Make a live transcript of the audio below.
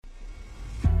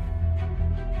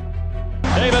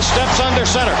Davis steps under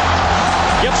center.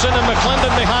 Gibson and McClendon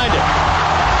behind it.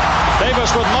 Davis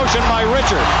with motion by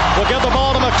Richard. Will give the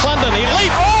ball to McClendon. He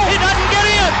leaps. Oh, he doesn't get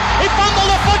in. He fumbled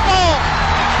the football.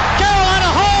 Carolina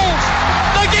holds.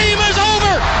 The game is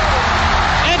over.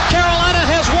 And Carolina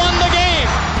has won the game.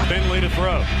 Finley to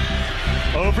throw.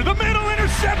 Over the middle,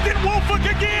 intercepted. Wolford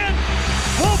again.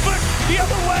 Wolford the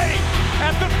other way.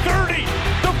 At the 30,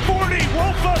 the 40.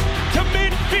 Wolford to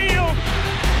midfield.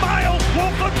 Miles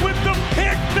Wolford with the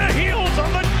pick. The Heels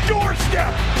on the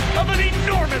doorstep of an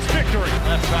enormous victory.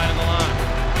 Left side of the line.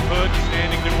 Hood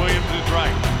standing to Williams'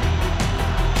 right.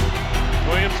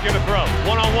 Williams gonna throw.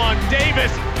 One-on-one.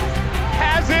 Davis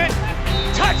has it.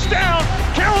 Touchdown.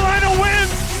 Carolina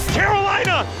wins.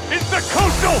 Carolina is the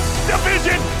Coastal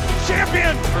Division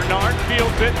champion. Bernard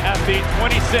fields it at the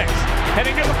 26.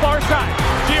 Heading to the far side.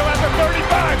 Gio at the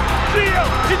 35. Gio,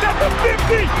 he's at the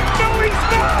 50. No, he's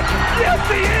not. Yes,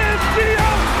 he is.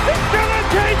 Gio is going to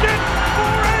take it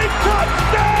for a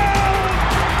touchdown.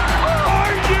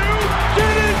 Are you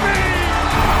kidding me?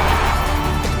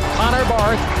 Connor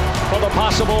Barth for the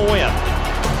possible win.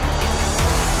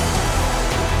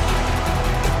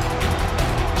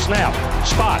 Snap,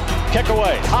 spot, kick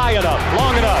away, high enough,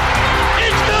 long enough.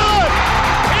 It's good!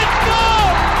 It's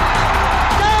good!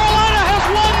 Carolina has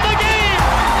won the game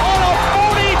on a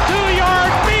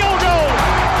 42-yard field goal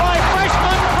by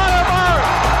freshman Connor Barth.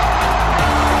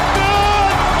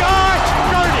 Good gosh,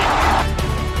 dirty!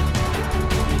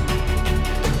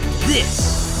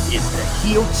 This is the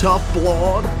Heel Tough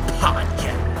Blog Podcast.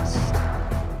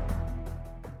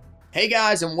 Hey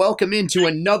guys, and welcome into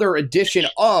another edition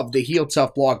of the Heel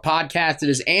Tough Blog Podcast. It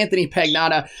is Anthony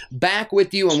Pagnotta back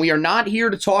with you, and we are not here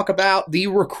to talk about the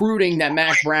recruiting that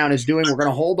Mack Brown is doing. We're going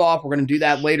to hold off. We're going to do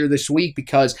that later this week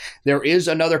because there is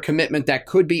another commitment that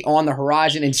could be on the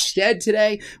horizon. Instead,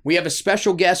 today, we have a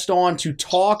special guest on to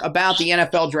talk about the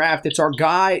NFL Draft. It's our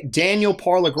guy, Daniel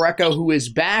Parlagreco, who is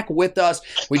back with us.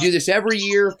 We do this every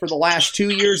year for the last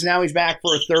 2 years. Now he's back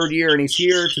for a third year, and he's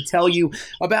here to tell you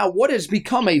about what has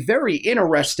become a very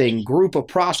interesting group of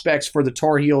prospects for the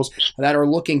Tar Heels that are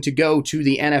looking to go to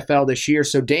the NFL this year.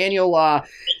 So Daniel,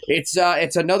 it's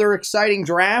another exciting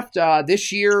draft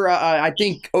this year. I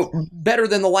think better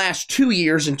than the last 2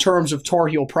 years in terms of Tar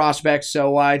Heel prospects.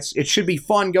 So it should be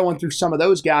fun going through some of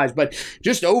those guys. But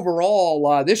just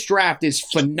overall, this draft is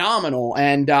phenomenal,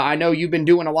 and I know you've been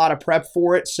doing a lot of prep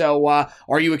for it. So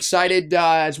are you excited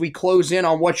as we close in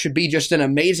on what should be just an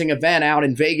amazing event out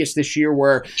in Vegas this year,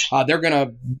 where they're going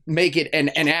to make it an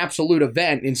absolute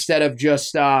event instead of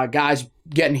just guys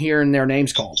getting here and their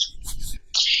names called?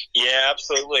 Yeah,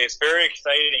 absolutely. It's very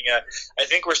exciting. I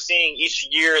think we're seeing each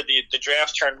year the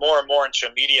draft turn more and more into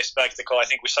a media spectacle. I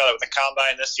think we saw that with the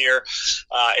Combine this year.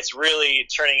 It's really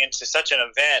turning into such an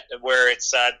event where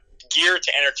it's geared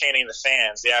to entertaining the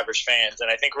fans, the average fans.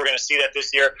 And I think we're going to see that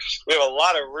this year. We have a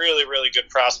lot of really, really good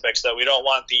prospects, though. We don't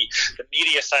want the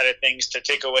media side of things to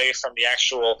take away from the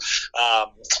actual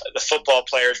the football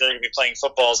players that are going to be playing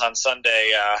footballs on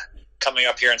Sunday coming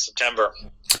up here in September.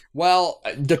 Well,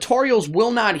 the Tar Heels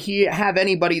will not have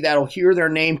anybody that'll hear their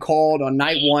name called on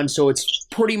night one, so it's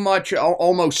pretty much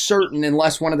almost certain,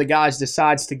 unless one of the guys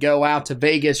decides to go out to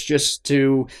Vegas just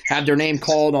to have their name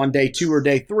called on day 2 or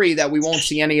day 3, that we won't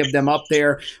see any of them up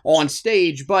there on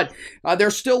stage. But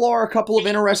there still are a couple of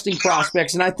interesting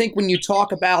prospects, and I think when you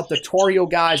talk about the Tar Heel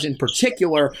guys in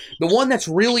particular, the one that's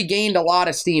really gained a lot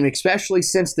of steam, especially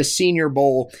since the Senior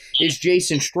Bowl, is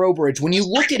Jason Strowbridge. When you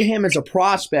look at him as a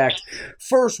prospect,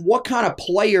 first, what kind of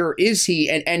player is he?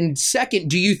 And second,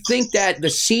 do you think that the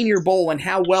Senior Bowl and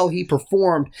how well he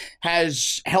performed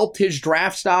has helped his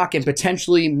draft stock and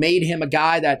potentially made him a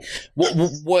guy that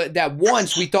that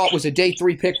once we thought was a day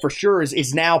 3 pick for sure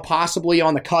is now possibly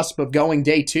on the cusp of going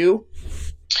day 2?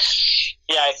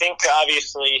 Yeah, I think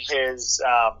obviously his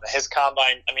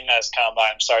combine, not his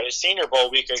combine, I'm sorry, his Senior Bowl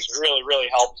week has really, really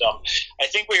helped him. I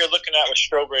think what you're looking at with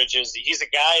Strowbridge is he's a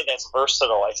guy that's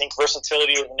versatile. I think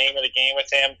versatility is the name of the game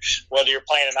with him. Whether you're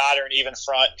playing an odd or an even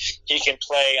front, he can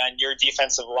play on your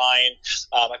defensive line,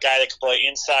 a guy that can play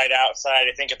inside, outside.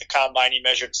 I think at the combine he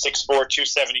measured 6'4",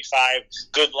 275,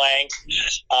 good length.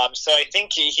 So I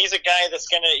think he's a guy that's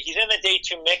he's in the day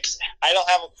 2 mix. I don't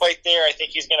have him quite there. I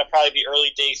think he's going to probably be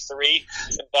early day 3.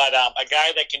 but a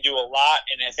guy that can do a lot.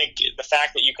 And I think the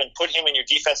fact that you can put him in your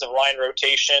defensive line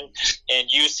rotation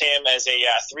and use him as a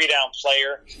 3-down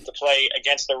player to play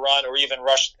against the run or even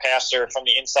rush the passer from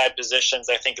the inside positions,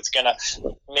 I think it's going to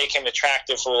make him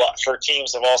attractive for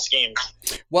teams of all schemes.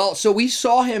 Well, so we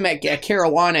saw him at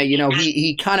Carolina.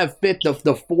 He kind of fit the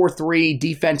 4-3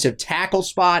 defensive tackle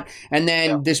spot, and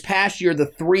then this past year the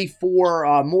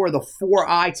 3-4, more of the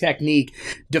 4-eye technique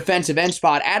defensive end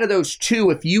spot. Out of those two,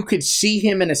 if you could see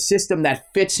him in a system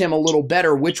that fits him a little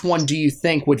better, which one do you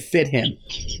think would fit him?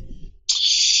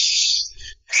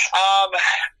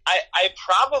 I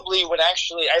probably would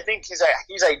actually. I think he's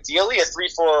ideally a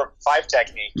 3-4-5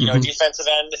 technique. Defensive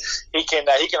end. He can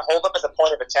hold up at the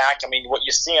point of attack. I mean, what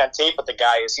you see on tape with the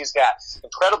guy is he's got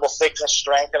incredible thickness,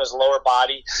 strength in his lower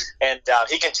body, and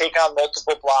he can take on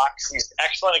multiple blocks. He's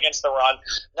excellent against the run.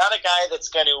 Not a guy that's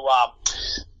going to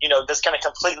that's going to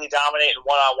completely dominate in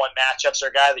one-on-one matchups, or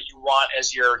a guy that you want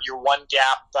as your one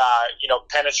gap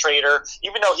penetrator.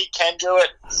 Even though he can do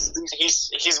it,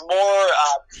 he's more.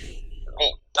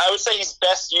 I would say he's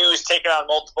best used taking on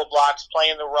multiple blocks,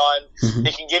 playing the run. Mm-hmm.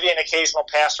 He can give you an occasional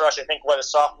pass rush. I think his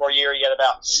sophomore year he had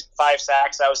about 5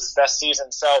 sacks. That was his best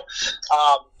season. So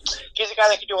he's a guy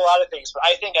that can do a lot of things. But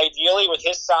I think ideally with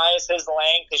his size, his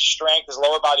length, his strength, his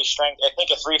lower body strength, I think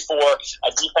a 3-4,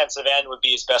 a defensive end would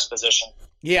be his best position.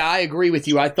 Yeah, I agree with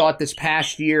you. I thought this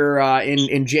past year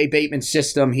in Jay Bateman's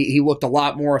system, he looked a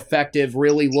lot more effective,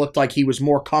 really looked like he was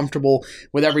more comfortable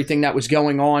with everything that was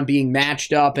going on, being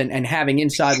matched up and having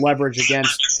inside leverage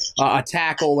against a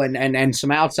tackle and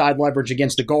some outside leverage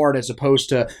against the guard, as opposed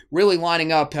to really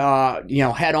lining up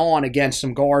head on against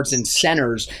some guards and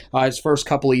centers his first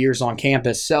couple of years on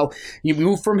campus. So you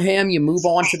move from him, you move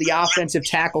on to the offensive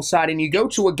tackle side, and you go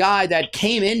to a guy that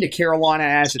came into Carolina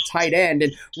as a tight end,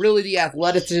 and really the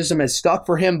athleticism has stuck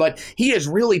for him, but he has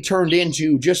really turned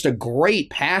into just a great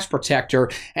pass protector,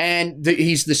 and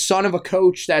he's the son of a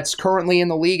coach that's currently in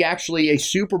the league, actually a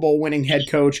Super Bowl winning head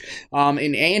coach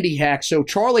in Andy Heck. So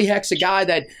Charlie Heck's a guy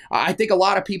that I think a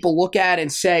lot of people look at and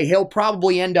say he'll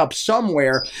probably end up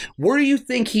somewhere. Where do you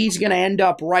think he's going to end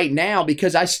up right now?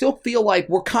 Because I still feel like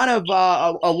we're kind of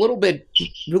a little bit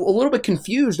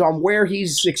confused on where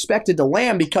he's expected to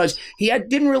land, because he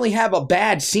didn't really have a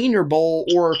bad Senior Bowl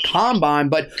or combine,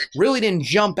 but really didn't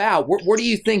jump out. Where do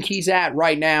you think he's at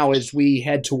right now as we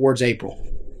head towards April?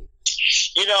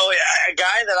 A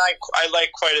guy that I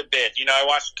like quite a bit. I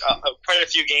watched quite a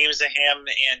few games of him,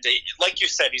 and like you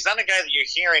said, he's not a guy that you're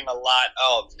hearing a lot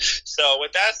of. So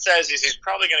what that says is he's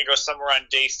probably going to go somewhere on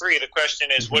day 3. The question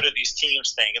is, what do these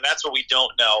teams think? And that's what we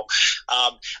don't know.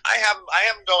 I have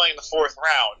him going in the 4th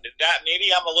round. That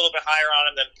maybe I'm a little bit higher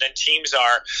on him than teams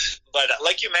are. But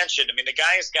like you mentioned, I mean, the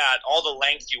guy's got all the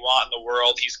length you want in the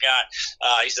world. He's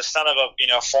the son of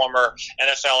a former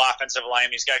NFL offensive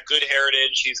lineman. He's got good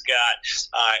heritage. He's got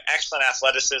excellent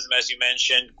athleticism, as you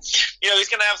mentioned. He's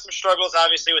going to have some struggles,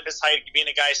 obviously, with his height. Being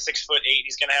a guy 6'8",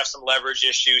 he's going to have some leverage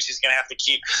issues. He's going to have to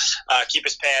keep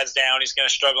his pads down. He's going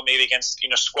to struggle maybe against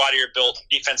squattier built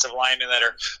defensive linemen that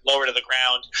are lower to the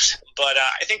ground. But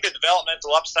I think the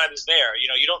developmental upside is there.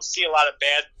 You don't see a lot of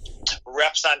bad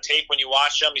reps on tape when you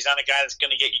watch him. He's not a guy that's going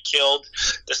to get you killed,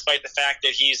 despite the fact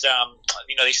that he's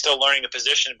he's still learning the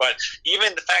position. But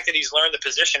even the fact that he's learned the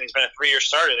position, he's been a 3-year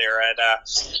starter there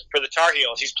for the Tar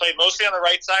Heels. He's played mostly on the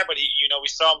right side, but we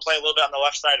saw him play a little bit on the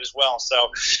left side as well.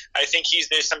 So I think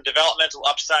there's some developmental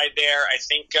upside there. I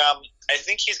think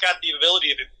he's got the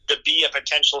ability to be a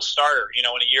potential starter, in a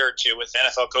year or two with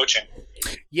NFL coaching.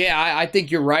 Yeah, I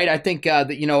think you're right. I think that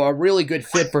a really good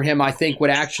fit for him, I think, would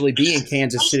actually be in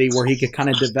Kansas City, where he could kind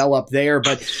of develop there.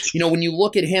 But when you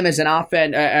look at him as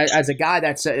as a guy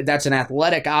that's an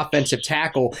athletic offensive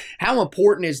tackle, how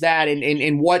important is that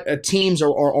in what teams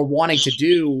are wanting to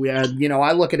do?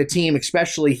 I look at a team,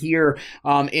 especially here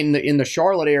in the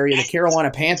Charlotte area, the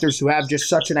Carolina Panthers, who have just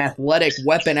such an athletic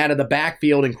weapon out of the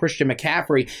backfield in Christian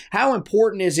McCaffrey. How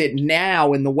important is it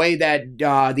now in the way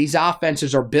that these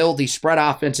offenses are built, these spread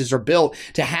offenses are built,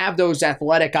 to have those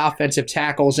athletic offensive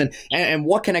tackles, and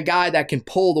what can a guy that can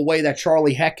pull the way that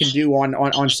Charlie Heck can do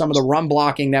on some of the run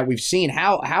blocking that we've seen?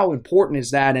 How important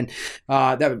is that, and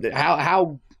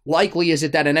how likely is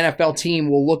it that an NFL team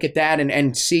will look at that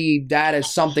and see that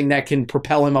as something that can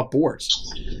propel him up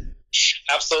boards?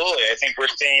 Absolutely. I think we're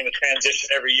seeing the transition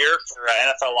every year for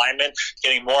NFL linemen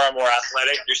getting more and more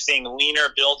athletic. You're seeing leaner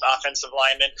built offensive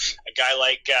linemen, a guy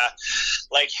like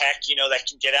Heck, that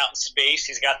can get out in space.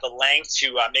 He's got the length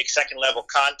to make second level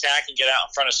contact and get out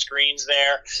in front of screens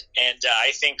there. And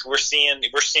I think we're seeing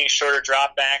shorter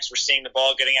dropbacks. We're seeing the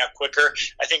ball getting out quicker.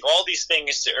 I think all these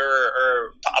things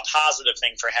are a positive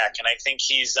thing for Heck. And I think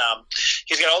he's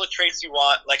got all the traits you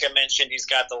want. Like I mentioned, he's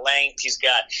got the length, he's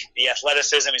got the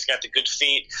athleticism, he's got the good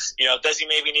feet. Does he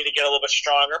maybe need to get a little bit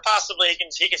stronger? Possibly.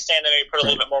 He can stand there and put a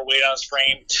little bit more weight on his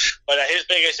frame. But his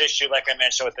biggest issue, like I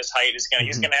mentioned, with his height is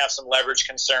he's going to have some leverage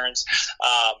concerns.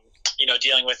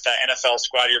 Dealing with NFL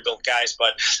squad year built guys,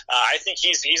 but I think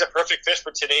he's a perfect fit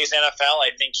for today's NFL. I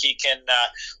think he can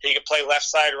play left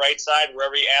side, right side,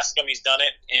 wherever you ask him. He's done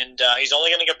it, and he's only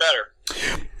going to get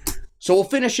better. So we'll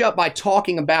finish up by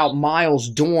talking about Myles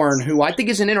Dorn, who I think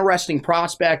is an interesting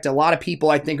prospect. A lot of people,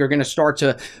 I think, are going to start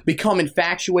to become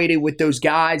infatuated with those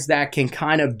guys that can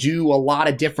kind of do a lot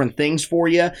of different things for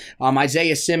you.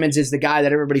 Isaiah Simmons is the guy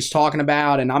that everybody's talking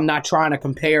about, and I'm not trying to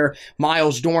compare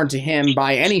Myles Dorn to him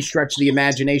by any stretch of the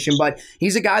imagination, but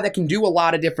he's a guy that can do a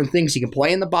lot of different things. He can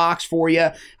play in the box for you.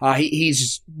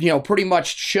 He's pretty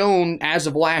much shown as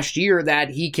of last year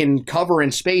that he can cover in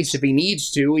space if he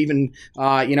needs to, even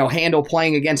handle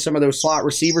playing against some of those slot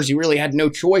receivers. He really had no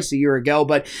choice a year ago,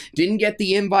 but didn't get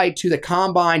the invite to the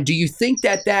combine. Do you think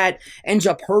that ends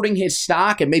up hurting his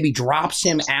stock and maybe drops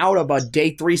him out of a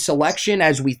day 3 selection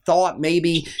as we thought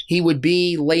maybe he would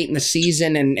be late in the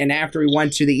season and after he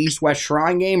went to the East-West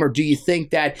Shrine game? Or do you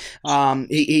think that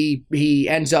he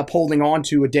ends up holding on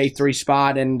to a day 3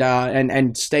 spot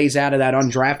and stays out of that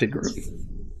undrafted group?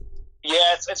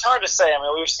 Yeah, it's hard to say. I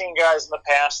mean, we've seen guys in the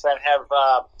past that have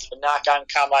knock-on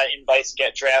combine invites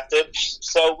get drafted,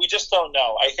 so we just don't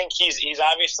know. I think he's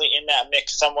obviously in that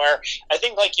mix somewhere. I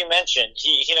think, like you mentioned,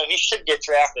 he should get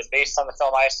drafted based on the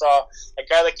film I saw. A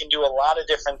guy that can do a lot of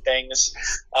different things.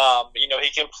 He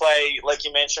can play, like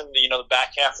you mentioned, the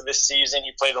back half of this season.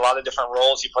 He played a lot of different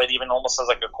roles. He played even almost as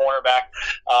like a cornerback.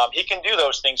 He can do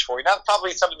those things for you. Not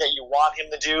probably something that you want him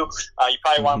to do. You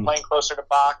probably want him playing closer to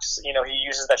box. He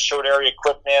uses that short area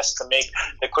quickness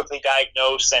to quickly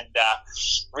diagnose and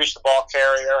reach the ball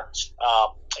carrier.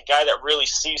 A guy that really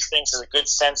sees things, has a good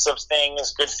sense of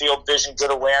things, good field vision,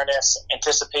 good awareness,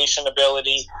 anticipation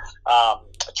ability,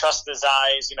 trust his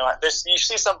eyes. You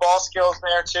see some ball skills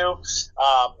there too.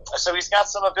 So he's got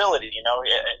some ability.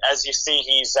 As you see,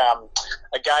 he's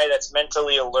a guy that's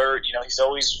mentally alert. He's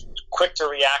always quick to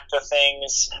react to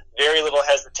things, very little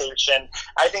hesitation.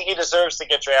 I think he deserves to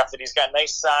get drafted. He's got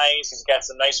nice size. He's got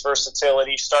some nice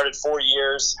versatility. Started 4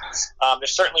 years.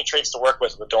 There's certainly traits to work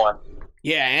with Dorn.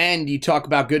 Yeah, and you talk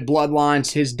about good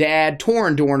bloodlines. His dad,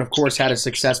 Torin Dorn, of course, had a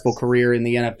successful career in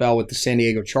the NFL with the San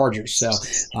Diego Chargers. So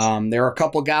there are a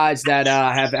couple guys that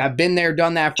have been there,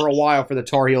 done that for a while for the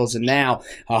Tar Heels, and now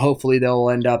hopefully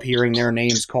they'll end up hearing their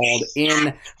names called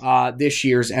in this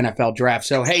year's NFL draft.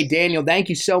 So, hey, Daniel, thank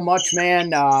you so much,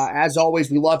 man. As always,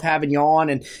 we love having you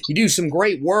on, and you do some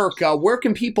great work. Where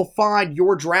can people find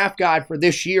your draft guide for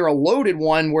this year, a loaded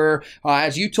one where,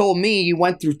 as you told me, you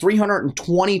went through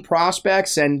 320 prospects,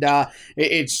 and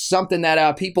it's something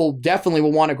that people definitely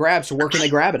will want to grab. So where can they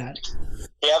grab it at?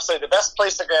 Yeah, absolutely. The best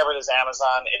place to grab it is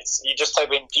Amazon. You just type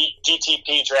in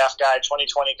DTP Draft Guide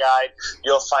 2020 Guide.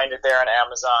 You'll find it there on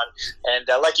Amazon.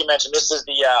 And like you mentioned, this is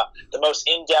the most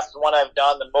in-depth one I've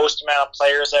done, the most amount of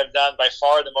players I've done, by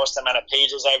far the most amount of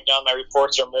pages I've done. My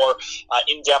reports are more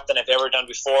in-depth than I've ever done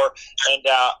before. And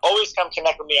always come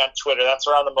connect with me on Twitter. That's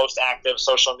where I'm the most active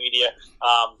social media.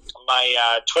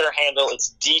 My Twitter handle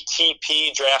is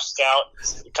DTP Draft Scout.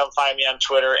 You come find me on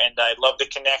Twitter, and I'd love to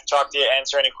connect, talk to you,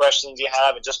 answer any questions you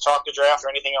have, and just talk to draft or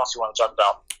anything else you want to talk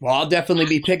about. Well, I'll definitely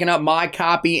be picking up my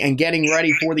copy and getting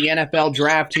ready for the NFL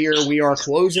draft here. We are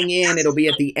closing in. It'll be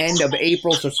at the end of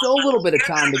April, so still a little bit of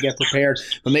time to get prepared.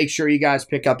 But make sure you guys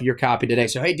pick up your copy today.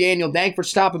 So, hey, Daniel, thanks for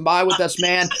stopping by with us,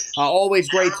 man. Always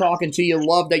great talking to you.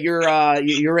 Love that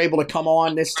you're able to come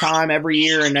on this time every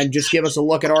year and then just give us a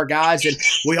look at our guys. And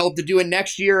we hope to do it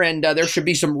next year, and there should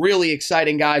be some really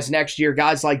exciting guys next year.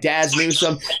 Guys like Daz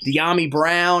Newsome, De'Ami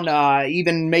Brown,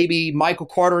 even maybe Michael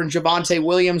Carter and Javonte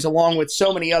Williams, along with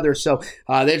so many others. So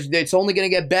it's only going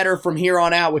to get better from here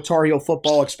on out with Tar Heel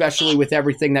football, especially with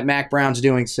everything that Mack Brown's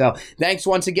doing. So thanks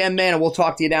once again, man, and we'll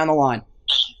talk to you down the line.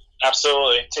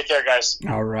 Absolutely. Take care, guys.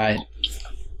 All right.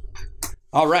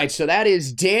 All right, so that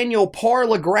is Daniel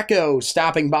Parlagreco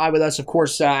stopping by with us. Of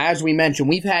course, as we mentioned,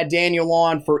 we've had Daniel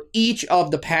on for each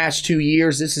of the past 2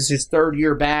 years. This is his third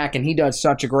year back, and he does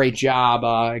such a great job.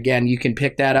 Again, you can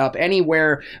pick that up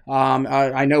anywhere.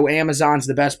 I know Amazon's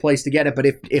the best place to get it, but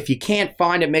if you can't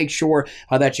find it, make sure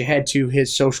that you head to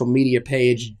his social media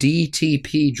page,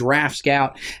 DTP Draft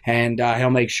Scout, and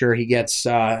he'll make sure he gets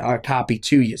a copy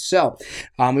to you. So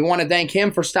we want to thank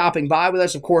him for stopping by with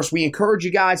us. Of course, we encourage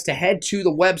you guys to head to the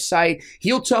website,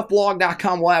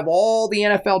 HeelToughBlog.com. We'll have all the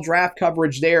NFL draft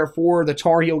coverage there for the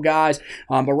Tar Heel guys.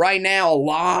 But right now, a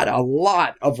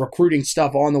lot of recruiting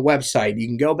stuff on the website. You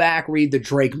can go back, read the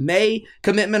Drake May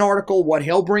commitment article, what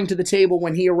he'll bring to the table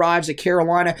when he arrives at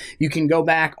Carolina. You can go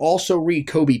back, also read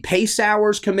Kobe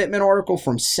Paysauer's commitment article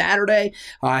from Saturday.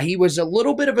 He was a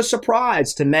little bit of a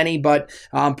surprise to many, but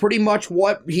pretty much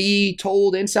what he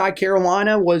told Inside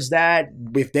Carolina was that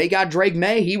if they got Drake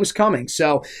May, he was coming.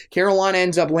 So Carolina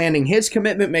ends up landing his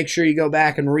commitment. Make sure you go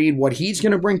back and read what he's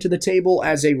going to bring to the table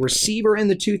as a receiver in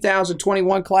the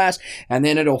 2021 class, and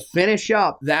then it'll finish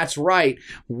up, that's right,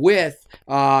 with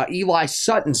Eli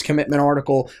Sutton's commitment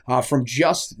article from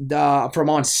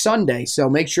on Sunday. So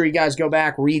make sure you guys go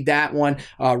back, read that one.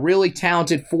 Really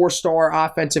talented 4-star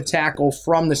offensive tackle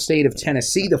from the state of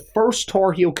Tennessee, the first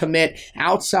Tar Heel commit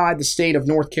outside the state of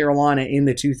North Carolina in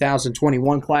the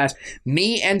 2021 class.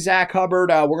 Me and Zach Hubbard,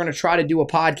 we're going to try to do a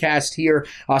podcast here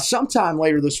sometime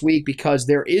later this week because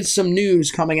there is some news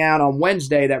coming out on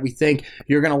Wednesday that we think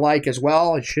you're going to like as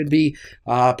well. It should be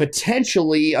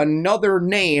potentially another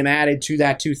name added to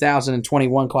that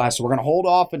 2021 class. So we're going to hold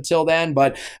off until then,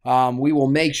 but we will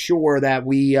make sure that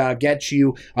we get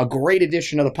you a great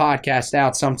edition of the podcast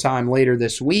out sometime later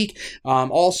this week.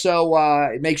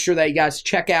 Also, make sure that you guys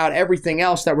check out everything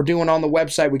else that we're doing on the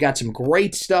website. We got some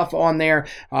great stuff on there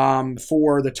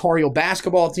for the Tar Heel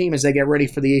basketball team as they get ready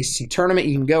for the ACC tournament.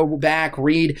 You can go back,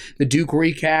 read the Duke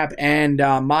recap and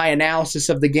my analysis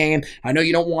of the game. I know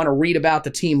you don't want to read about the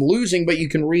team losing, but you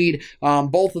can read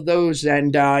both of those,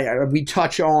 and we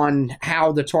touch on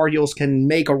how the Tar Heels can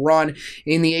make a run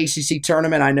in the ACC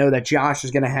tournament. I know that Josh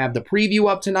is going to have the preview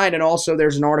up tonight, and also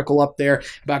there's an article up there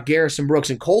about Garrison Brooks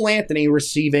and Cole Anthony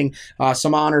receiving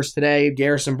some honors today.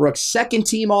 Garrison Brooks, second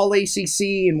team All-ACC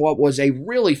in what was a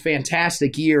really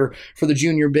fantastic year for the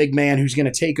junior big man who's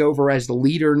going to take over as the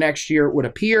leader next year, it would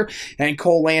appear. And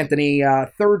Cole Anthony,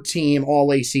 third team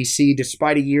All-ACC,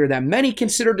 despite a year that many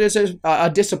considered as a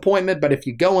disappointment. But if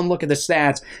you go and look at the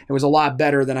stats, it was a lot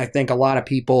better than I think a lot of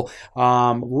people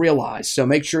realize. So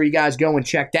make sure you guys go and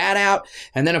check that out.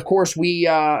 And then, of course, we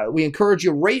encourage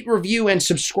you rate, review, and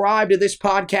subscribe to this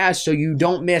podcast so you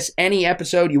don't miss any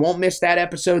episode. You won't miss that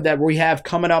episode that we have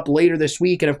coming up later this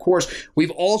week. And, of course,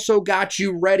 we've also got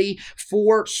you ready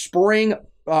for spring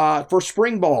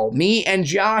ball. Me and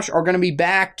Josh are going to be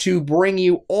back to bring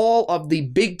you all of the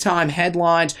big-time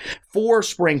headlines for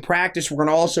spring practice. We're going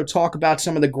to also talk about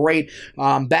some of the great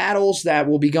battles that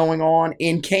will be going on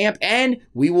in camp, and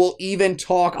we will even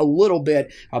talk a little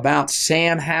bit about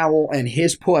Sam Howell and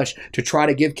his push to try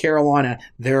to give Carolina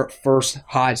their first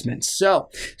Heisman. So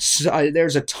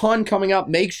there's a ton coming up.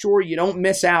 Make sure you don't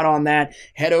miss out on that.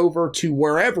 Head over to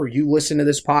wherever you listen to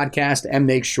this podcast and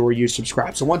make sure you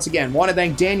subscribe. So once again, want to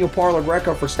thank Daniel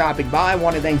Parlagreco for stopping by. I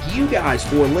want to thank you guys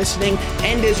for listening,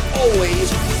 and as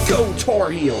always, go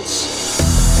Tar Heels!